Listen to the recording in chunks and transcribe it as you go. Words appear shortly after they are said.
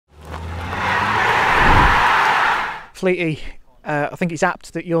Fleety, I think it's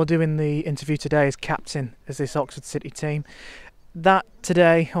apt that you're doing the interview today as captain as this Oxford City team. That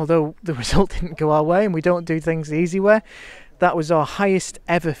today, although the result didn't go our way and we don't do things the easy way, that was our highest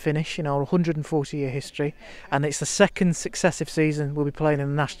ever finish in our 140-year history, and it's the second successive season we'll be playing in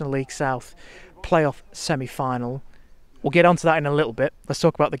the National League South playoff semi-final. We'll get onto that in a little bit. Let's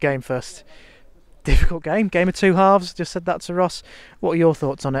talk about the game first. Difficult game of two halves. Just said that to Ross. What are your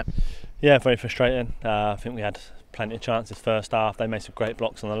thoughts on it? Yeah, very frustrating. I think we had plenty of chances first half. They made some great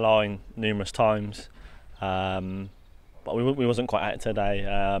blocks on the line numerous times, but we wasn't quite at it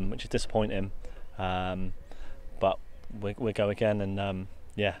today, which is disappointing. But we go again, and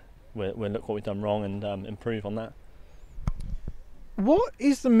we'll look what we've done wrong and improve on that. What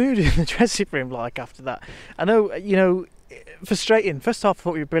is the mood in the dressing room like after that? I know, frustrating. First half I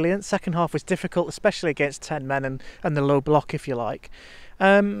thought we were brilliant. Second half was difficult, especially against 10 men and the low block, if you like.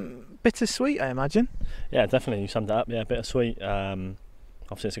 Bittersweet, I imagine. Yeah, definitely. You summed it up. Yeah, bittersweet.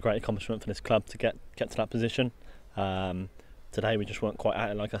 Obviously, it's a great accomplishment for this club to get to that position. Today we just weren't quite at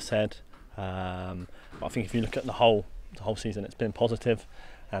it, like I said. But I think if you look at the whole season, it's been positive,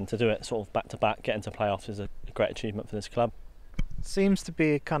 and to do it sort of back to back, get into playoffs is a great achievement for this club. Seems to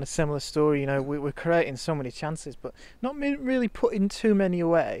be a kind of similar story. We're creating so many chances, but not really putting too many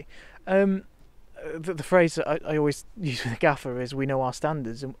away. The phrase that I always use with the gaffer is, "We know our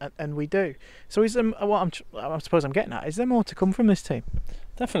standards," and we do. So, is there what I suppose I'm getting at? Is there more to come from this team?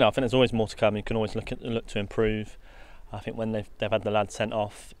 Definitely, I think there's always more to come. You can always look to improve. I think when they've had the lads sent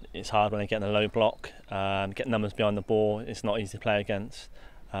off, it's hard when they get in a low block. Get numbers behind the ball, it's not easy to play against.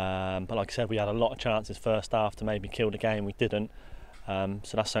 But like I said, we had a lot of chances first half to maybe kill the game. We didn't.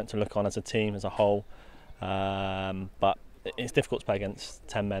 So that's something to look on as a team, as a whole. But it's difficult to play against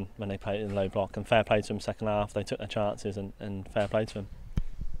 10 men when they play in low block. And fair play to them second half. They took their chances, and fair play to them.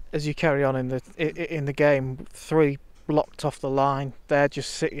 As you carry on in the game, 3 blocked off the line. They're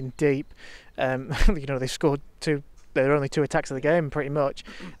just sitting deep. They scored 2. There are only 2 attacks of the game, pretty much.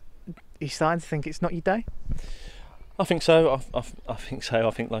 Are you starting to think it's not your day? I think so. I think so.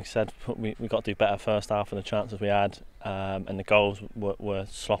 I think, like I said, we got to do better first half of the chances we had, and the goals were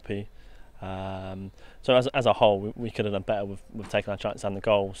sloppy. So as a whole, we could have done better with taking our chances and the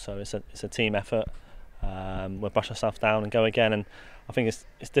goals. So it's a team effort. We'll brush ourselves down and go again. And I think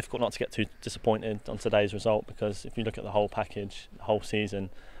it's difficult not to get too disappointed on today's result, because if you look at the whole package, the whole season,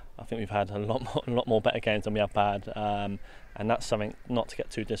 I think we've had a lot more better games than we have bad, and that's something not to get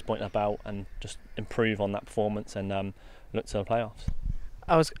too disappointed about, and just improve on that performance and look to the playoffs.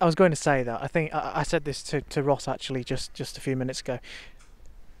 I was going to say that. I think I said this to Ross actually just a few minutes ago.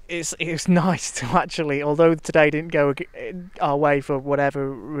 It's nice to actually, although today didn't go our way for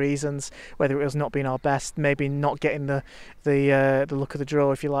whatever reasons, whether it was not being our best, maybe not getting the look of the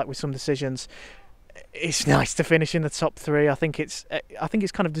draw, if you like, with some decisions. It's nice to finish in the top 3. I think it's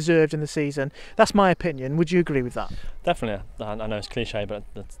kind of deserved in the season. That's my opinion. Would you agree with that? Definitely. I know it's cliche, but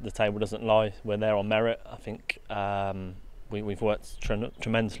the table doesn't lie. We're there on merit. I think we've worked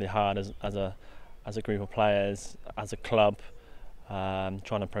tremendously hard as a group of players, as a club,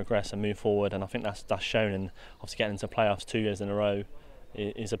 trying to progress and move forward. And I think that's shown in obviously getting into playoffs 2 years in a row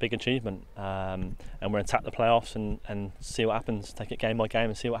is a big achievement. And we're going to attack the playoffs and see what happens. Take it game by game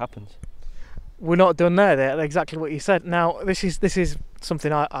and see what happens. We're not done there. That's exactly what you said. Now, this is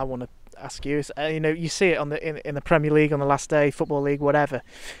something I want to ask you. You see it in the Premier League on the last day, Football League, whatever.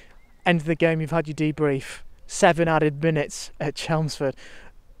 End of the game, you've had your debrief. 7 added minutes at Chelmsford.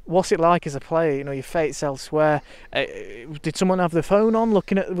 What's it like as a player? Your fate's elsewhere. Did someone have the phone on,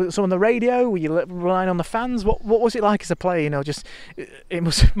 looking at someone on the radio? Were you relying on the fans? What was it like as a player? It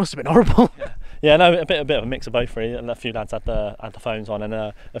must have been horrible. Yeah, no, a bit of a mix of both, really. And a few lads had the phones on, and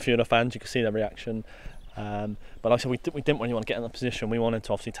a few of the fans, you could see their reaction. But like I said, we didn't really want to get in that position. We wanted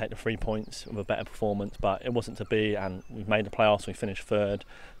to obviously take the 3 points with a better performance, but it wasn't to be. And we've made the playoffs. We finished 3rd,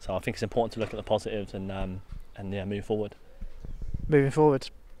 so I think it's important to look at the positives and move forward. Moving forward,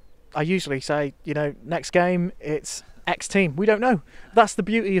 I usually say, next game it's X team. We don't know. That's the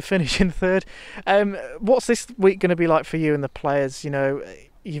beauty of finishing 3rd. What's this week going to be like for you and the players?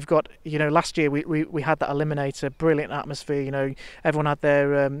 You've got, last year we had that eliminator, brilliant atmosphere. Everyone had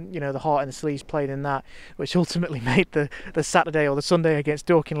their, the heart and the sleeves played in that, which ultimately made the Saturday or the Sunday against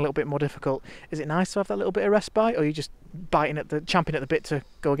Dorking a little bit more difficult. Is it nice to have that little bit of respite, or are you just champing at the bit to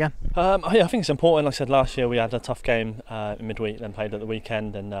go again? Yeah, I think it's important. Like I said, last year we had a tough game in midweek, then played at the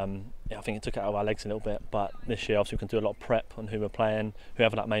weekend, and I think it took it out of our legs a little bit. But this year, obviously, we can do a lot of prep on who we're playing,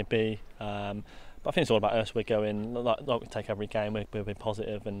 whoever that may be. But I think it's all about us. We're going, like we take every game, we'll be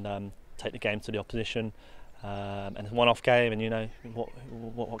positive and take the game to the opposition. And it's a one-off game, and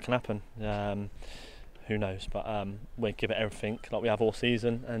what can happen. who knows? But we'll give it everything like we have all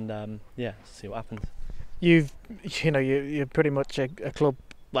season, and yeah, see what happens. You're pretty much a club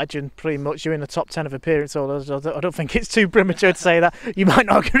legend. Pretty much, you're in the top 10 of appearance orders. I don't think it's too premature to say that. You might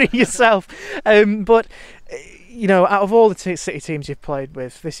not agree yourself, but out of all the City teams you've played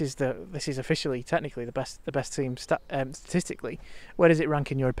with, this is officially, technically, the best team statistically. Where does it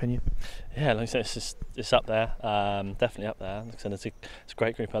rank in your opinion? Yeah, like I said, it's up there, definitely up there. Like I said, it's a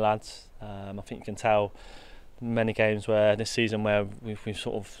great group of lads. I think you can tell many games where this season where we've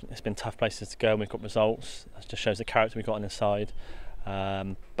sort of, it's been tough places to go and we've got results. It just shows the character we've got on the side.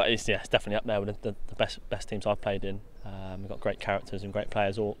 But it's definitely up there with the best teams I've played in. We've got great characters and great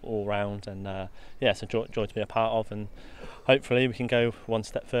players all round, and it's a joy to be a part of, and hopefully we can go one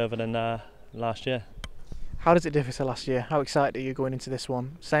step further than last year. How does it differ to last year? How excited are you going into this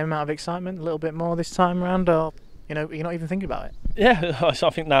one? Same amount of excitement, a little bit more this time around, or you're not even thinking about it? Yeah, I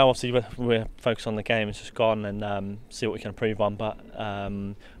think now obviously we're focused on the game. It's just gone, and see what we can improve on. But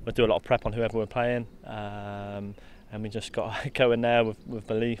we'll do a lot of prep on whoever we're playing. And we just got to go in there with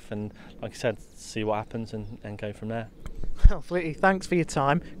belief, and like I said, see what happens and go from there. Well, Fleety, thanks for your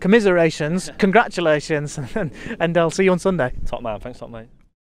time. Commiserations, congratulations, and I'll see you on Sunday. Top man, thanks a lot, mate.